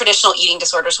traditional eating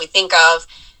disorders we think of,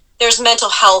 there's mental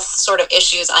health sort of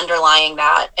issues underlying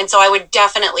that. And so I would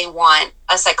definitely want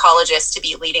a psychologist to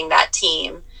be leading that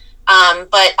team.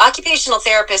 But occupational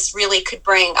therapists really could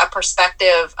bring a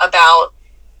perspective about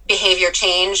behavior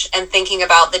change and thinking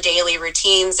about the daily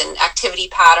routines and activity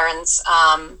patterns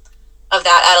of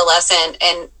that adolescent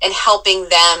and helping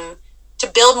them to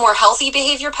build more healthy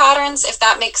behavior patterns, if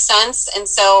that makes sense. And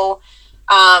so,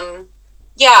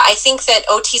 yeah, I think that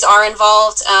OTs are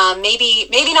involved.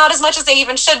 Maybe not as much as they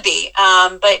even should be,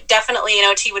 but definitely an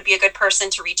OT would be a good person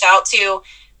to reach out to.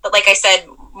 But like I said,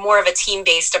 more of a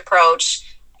team-based approach.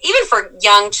 Even for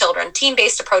young children,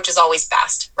 team-based approach is always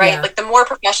best, right? Yeah. Like the more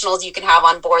professionals you can have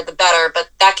on board, the better, but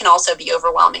that can also be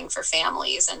overwhelming for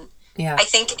families. And Yeah. I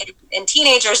think in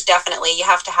teenagers, definitely you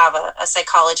have to have a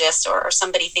psychologist or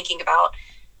somebody thinking about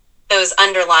those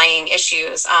underlying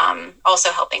issues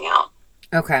also helping out.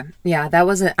 Okay. Yeah, I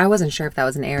wasn't sure if that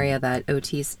was an area that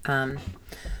OTs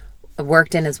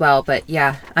worked in as well, but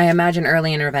yeah, I imagine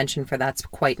early intervention for that's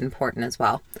quite important as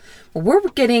well. Well, we're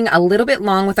getting a little bit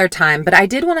long with our time, but I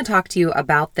did want to talk to you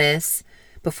about this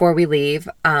before we leave.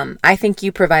 I think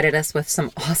you provided us with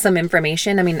some awesome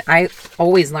information. I mean, I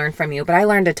always learn from you, but I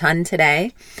learned a ton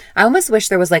today. I almost wish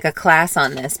there was like a class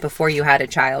on this before you had a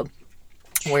child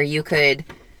where you could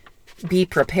be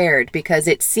prepared, because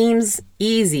it seems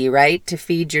easy, right, to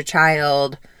feed your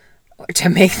child or to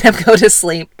make them go to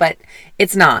sleep, but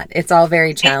it's not. It's all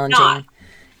very challenging.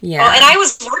 Yeah. Well, and I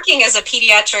was working as a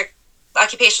pediatric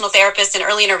occupational therapist in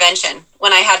early intervention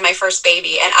when I had my first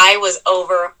baby, and I was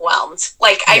overwhelmed.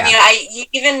 Like, I mean,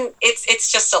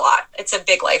 it's just a lot. It's a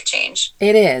big life change.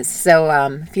 It is. So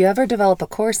if you ever develop a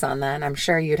course on that, I'm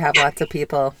sure you'd have lots of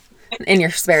people in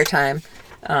your spare time,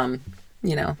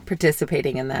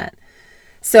 participating in that.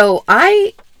 So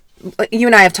you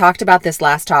and I have talked about this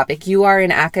last topic. You are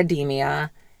in academia,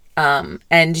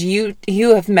 and you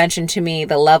have mentioned to me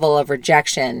the level of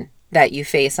rejection that you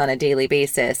face on a daily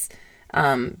basis.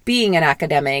 Being an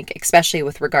academic, especially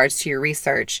with regards to your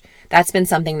research, that's been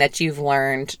something that you've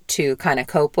learned to kind of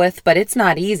cope with, but it's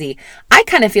not easy. I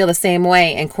kind of feel the same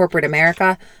way in corporate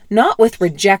America, not with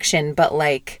rejection, but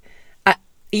like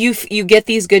you get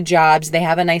these good jobs, they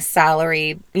have a nice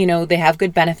salary, they have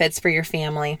good benefits for your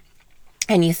family,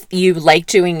 and you like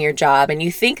doing your job, and you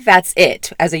think that's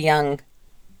it as a young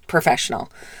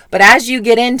professional. But as you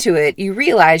get into it, you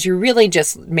realize you're really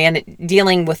just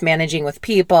dealing with managing with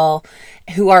people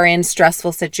who are in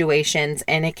stressful situations,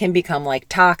 and it can become like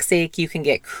toxic. You can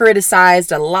get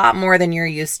criticized a lot more than you're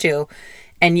used to.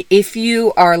 And if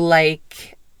you are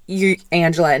like you,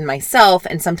 Angela, and myself,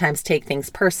 and sometimes take things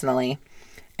personally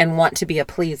and want to be a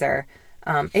pleaser,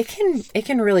 it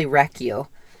can really wreck you.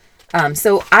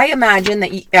 So I imagine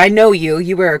that I know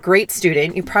you were a great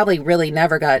student. You probably really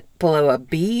never got below a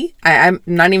B. I'm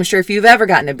not even sure if you've ever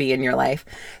gotten a B in your life.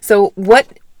 So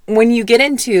when you get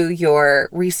into your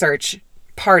research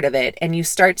part of it and you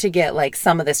start to get like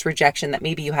some of this rejection that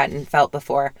maybe you hadn't felt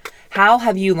before, how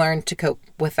have you learned to cope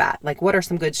with that? Like, what are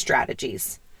some good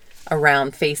strategies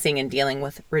around facing and dealing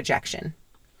with rejection?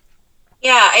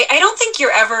 Yeah, I don't think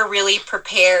you're ever really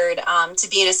prepared to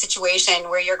be in a situation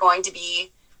where you're going to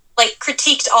be, like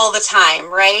critiqued all the time,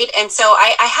 right? And so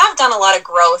I have done a lot of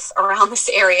growth around this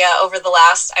area over the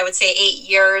last, I would say, 8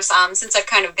 years, since I've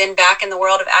kind of been back in the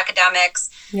world of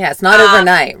academics. Yeah, it's not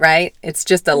overnight, right? It's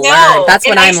just a learn. That's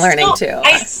what I'm learning too.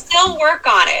 I still work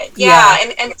on it. Yeah.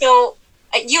 And so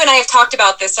you and I have talked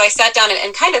about this. So I sat down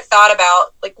and kind of thought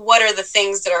about like, what are the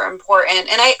things that are important?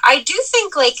 And I do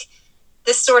think like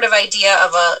this sort of idea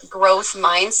of a growth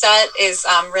mindset is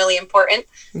really important.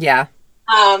 Yeah.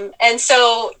 And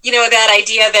so, you know, that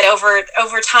idea that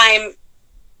over time,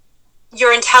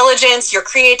 your intelligence, your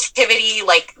creativity,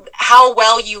 like how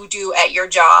well you do at your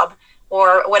job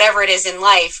or whatever it is in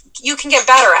life, you can get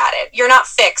better at it. You're not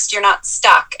fixed, you're not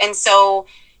stuck. And so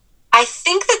I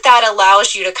think that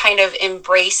allows you to kind of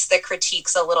embrace the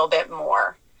critiques a little bit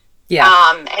more.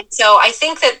 Yeah. And so I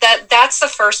think that's the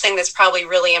first thing that's probably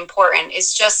really important,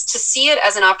 is just to see it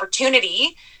as an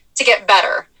opportunity to get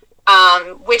better.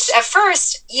 Which at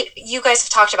first you guys have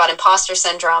talked about imposter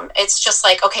syndrome. It's just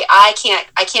like, okay, I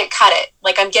can't cut it.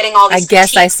 Like I'm getting all these. I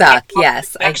guess I suck.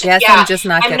 Yes. I guess I'm just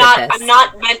not good at this. I'm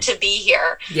not meant to be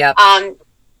here. Yep.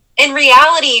 In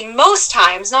reality, most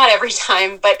times, not every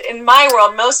time, but in my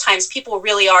world, most times people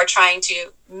really are trying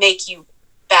to make you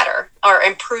better or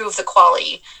improve the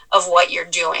quality of what you're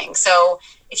doing. So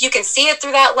if you can see it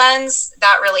through that lens,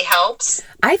 that really helps.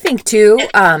 I think too,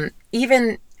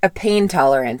 even a pain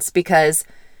tolerance, because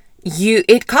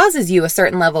it causes you a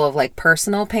certain level of like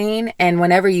personal pain, and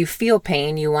whenever you feel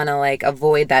pain you want to like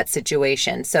avoid that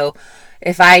situation. So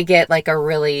if I get like a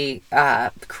really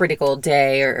critical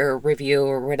day or review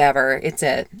or whatever, it's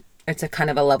a kind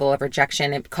of a level of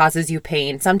rejection. It causes you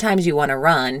pain. Sometimes you want to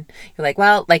run. You're like,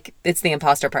 well, like it's the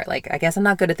imposter part. Like, I guess I'm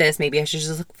not good at this. Maybe I should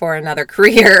just look for another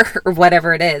career or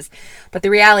whatever it is. But the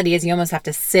reality is you almost have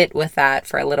to sit with that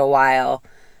for a little while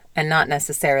and not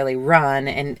necessarily run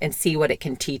and see what it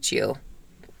can teach you.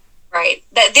 Right.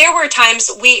 There were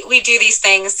times we do these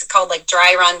things called like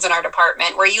dry runs in our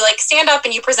department, where you like stand up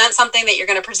and you present something that you're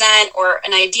going to present or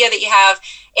an idea that you have,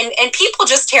 and people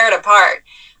just tear it apart.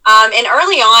 And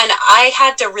early on, I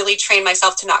had to really train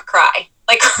myself to not cry.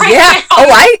 Like, yeah.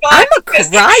 I'm a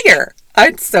crier.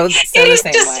 I'm so the same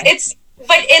way.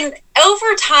 But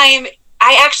over time,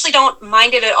 I actually don't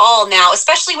mind it at all now,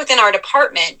 especially within our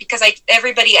department, because I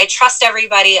trust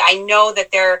everybody. I know that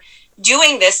they're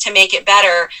doing this to make it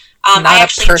better. Not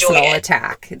a personal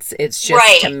attack. It's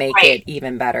just to make it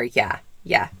even better. Yeah.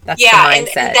 That's the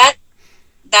mindset. And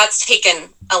that's taken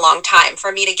a long time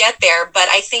for me to get there, but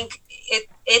I think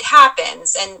it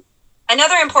happens. And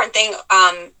another important thing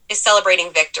is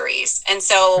celebrating victories. And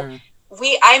so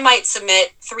I might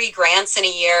submit 3 grants in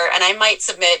a year, and I might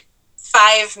submit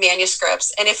 5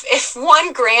 manuscripts. And if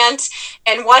one grant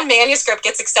and 1 manuscript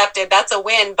gets accepted, that's a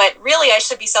win. But really, I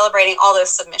should be celebrating all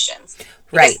those submissions.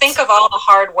 Because think of all the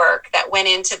hard work that went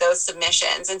into those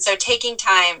submissions. And so taking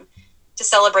time to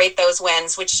celebrate those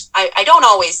wins, which I don't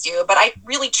always do, but I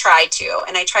really try to.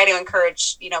 And I try to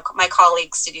encourage, my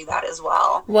colleagues to do that as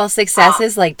well. Well, success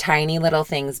is like tiny little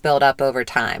things build up over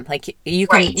time. Like you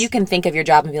can think of your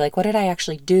job and be like, what did I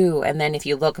actually do? And then if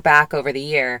you look back over the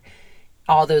year,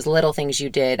 all those little things you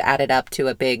did added up to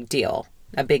a big deal,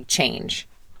 a big change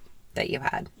that you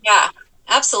had. Yeah,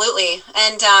 absolutely.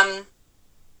 And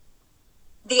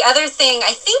the other thing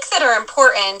I think that are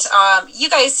important, you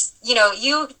guys,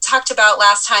 you talked about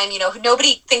last time,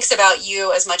 nobody thinks about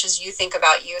you as much as you think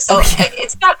about you. So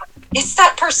it's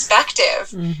that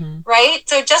perspective, right?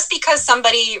 So just because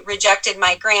somebody rejected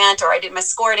my grant, or my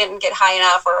score didn't get high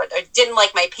enough, or didn't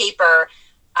like my paper,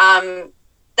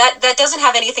 that doesn't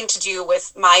have anything to do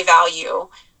with my value.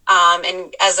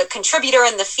 And as a contributor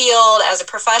in the field, as a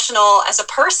professional, as a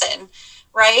person,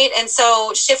 right? And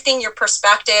so shifting your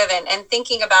perspective and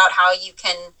thinking about how you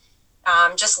can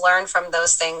just learn from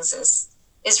those things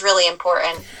is really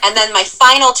important. And then my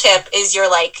final tip is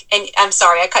and I'm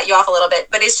sorry, I cut you off a little bit,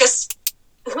 but it's just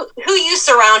who you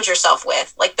surround yourself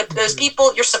with. Like those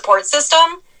people, your support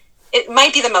system, it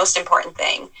might be the most important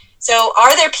thing. So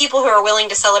are there people who are willing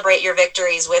to celebrate your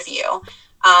victories with you?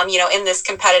 In this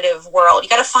competitive world, you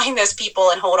got to find those people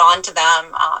and hold on to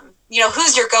them.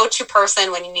 Who's your go-to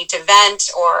person when you need to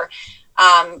vent, or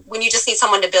when you just need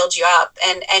someone to build you up,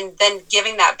 and then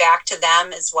giving that back to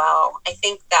them as well. I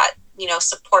think that,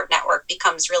 support network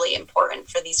becomes really important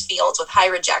for these fields with high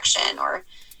rejection, or,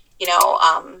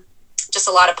 just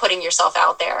a lot of putting yourself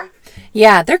out there.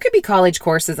 Yeah, there could be college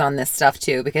courses on this stuff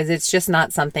too, because it's just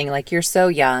not something, like, you're so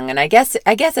young, and I guess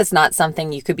it's not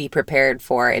something you could be prepared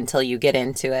for until you get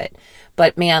into it.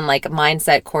 But man, like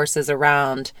mindset courses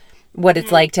around what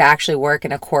it's like to actually work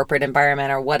in a corporate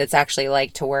environment, or what it's actually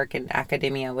like to work in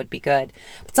academia would be good.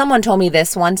 But someone told me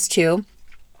this once too,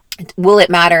 Will it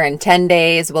matter in 10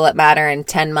 days? Will it matter in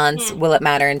 10 months? Will it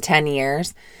matter in 10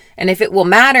 years? And if it will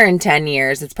matter in 10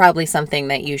 years, it's probably something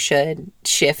that you should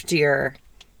shift your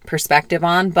perspective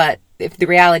on. But if the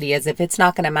reality is, if it's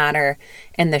not going to matter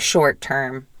in the short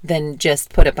term, then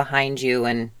just put it behind you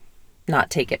and not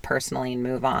take it personally and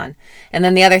move on. And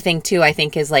then the other thing too, I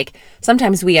think, is like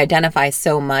sometimes we identify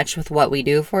so much with what we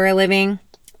do for a living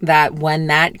that when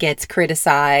that gets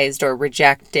criticized or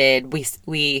rejected,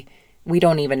 we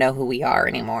don't even know who we are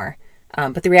anymore.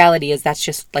 But the reality is that's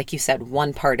just, like you said,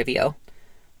 one part of you.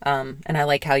 And I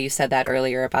like how you said that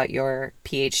earlier about your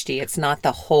PhD. It's not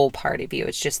the whole part of you.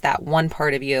 It's just that one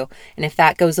part of you. And if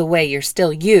that goes away, you're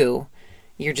still you.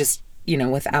 You're just,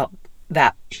 without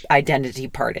that identity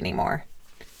part anymore.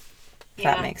 If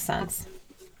that makes sense.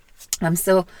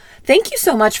 So thank you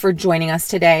so much for joining us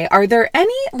today. Are there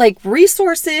any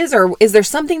resources, or is there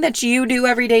something that you do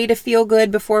every day to feel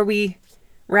good before we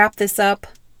wrap this up?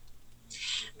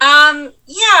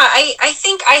 I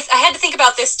think I had to think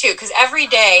about this too, because every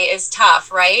day is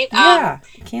tough, right? Yeah,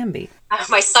 it can be.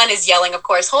 My son is yelling, of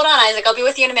course. Hold on, Isaac, I'll be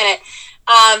with you in a minute.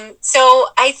 So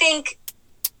I think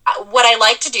what I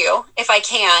like to do, if I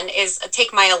can, is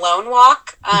take my alone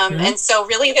walk. And so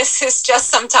really this is just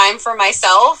some time for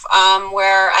myself,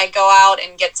 where I go out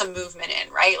and get some movement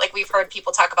in, right? Like we've heard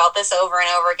people talk about this over and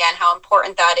over again, how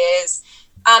important that is.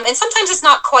 And sometimes it's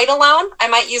not quite alone. I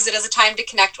might use it as a time to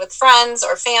connect with friends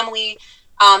or family.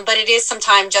 But it is some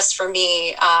time just for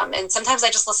me. And sometimes I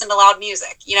just listen to loud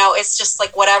music. It's just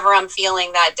like whatever I'm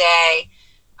feeling that day,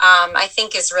 I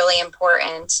think is really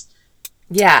important.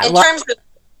 Yeah. In terms of,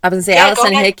 I was going to say,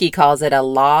 Allison Hickey calls it a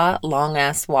long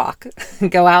ass walk.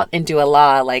 Go out and do a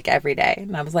law every day.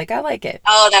 And I was like, I like it.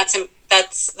 Oh, that's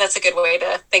a good way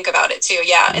to think about it too.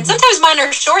 Yeah. Mm-hmm. And sometimes mine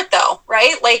are short though,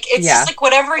 right? Like it's just like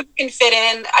whatever you can fit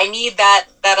in. I need that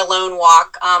alone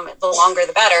walk. The longer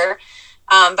the better.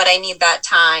 But I need that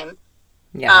time.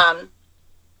 Yeah.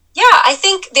 I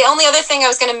think the only other thing I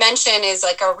was going to mention is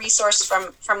like a resource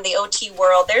from the OT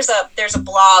world. There's a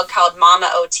blog called Mama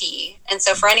OT. And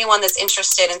so for anyone that's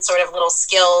interested in sort of little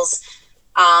skills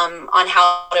on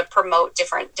how to promote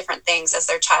different things as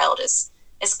their child is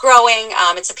growing.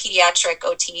 It's a pediatric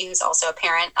OT who's also a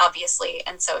parent, obviously.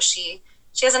 And so she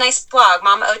has a nice blog,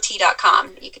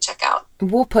 mamaot.com, that you could check out.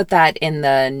 We'll put that in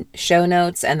the show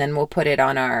notes, and then we'll put it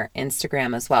on our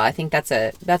Instagram as well. I think that's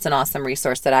an awesome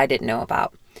resource that I didn't know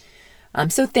about.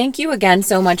 So thank you again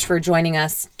so much for joining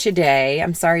us today.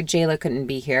 I'm sorry Jayla couldn't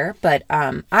be here, but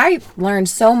I learned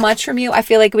so much from you. I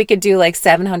feel like we could do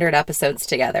 700 episodes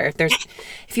together.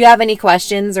 If you have any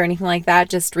questions or anything like that,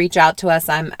 just reach out to us.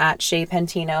 I'm at Shay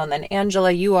Pentino, and then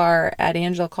Angela, you are at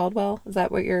Angela Caldwell. Is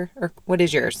that what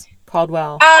is yours?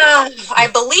 Caldwell. I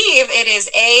believe it is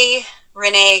A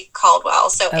Renee Caldwell.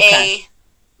 So okay. A,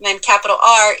 then capital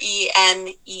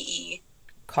RENEE,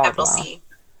 capital C.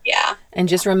 Yeah. And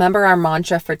just remember our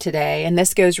mantra for today, and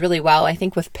this goes really well, I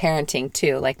think, with parenting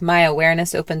too. My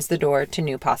awareness opens the door to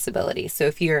new possibilities. So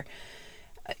if you're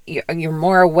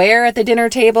more aware at the dinner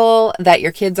table that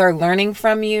your kids are learning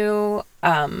from you,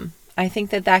 I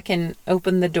think that can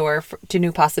open the door to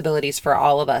new possibilities for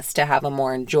all of us to have a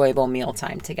more enjoyable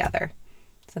mealtime together.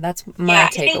 So that's my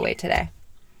takeaway today.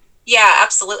 Yeah,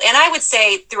 absolutely. And I would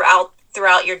say throughout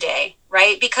your day,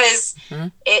 right? Because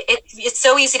it's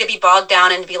so easy to be bogged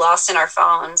down and to be lost in our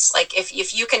phones. Like if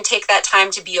you can take that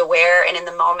time to be aware and in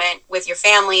the moment with your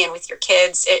family and with your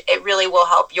kids, it really will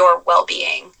help your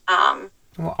well-being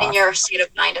and your state of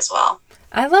mind as well.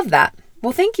 I love that.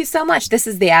 Well, thank you so much. This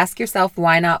is the Ask Yourself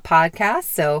Why Not podcast.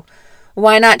 So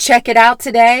why not check it out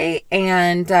today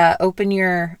and open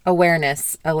your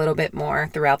awareness a little bit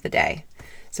more throughout the day.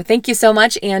 So thank you so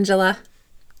much, Angela.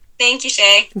 Thank you,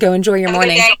 Shay. Go enjoy your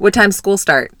morning. What time school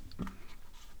start?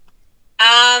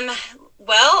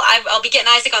 Well, I'll be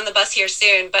getting Isaac on the bus here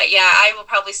soon, but yeah, I will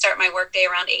probably start my work day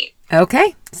around 8.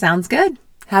 Okay, sounds good.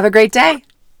 Have a great day.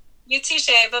 You too,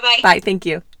 Shay. Bye-bye. Bye, thank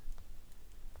you.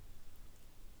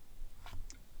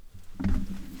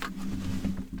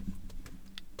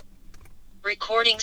 Recording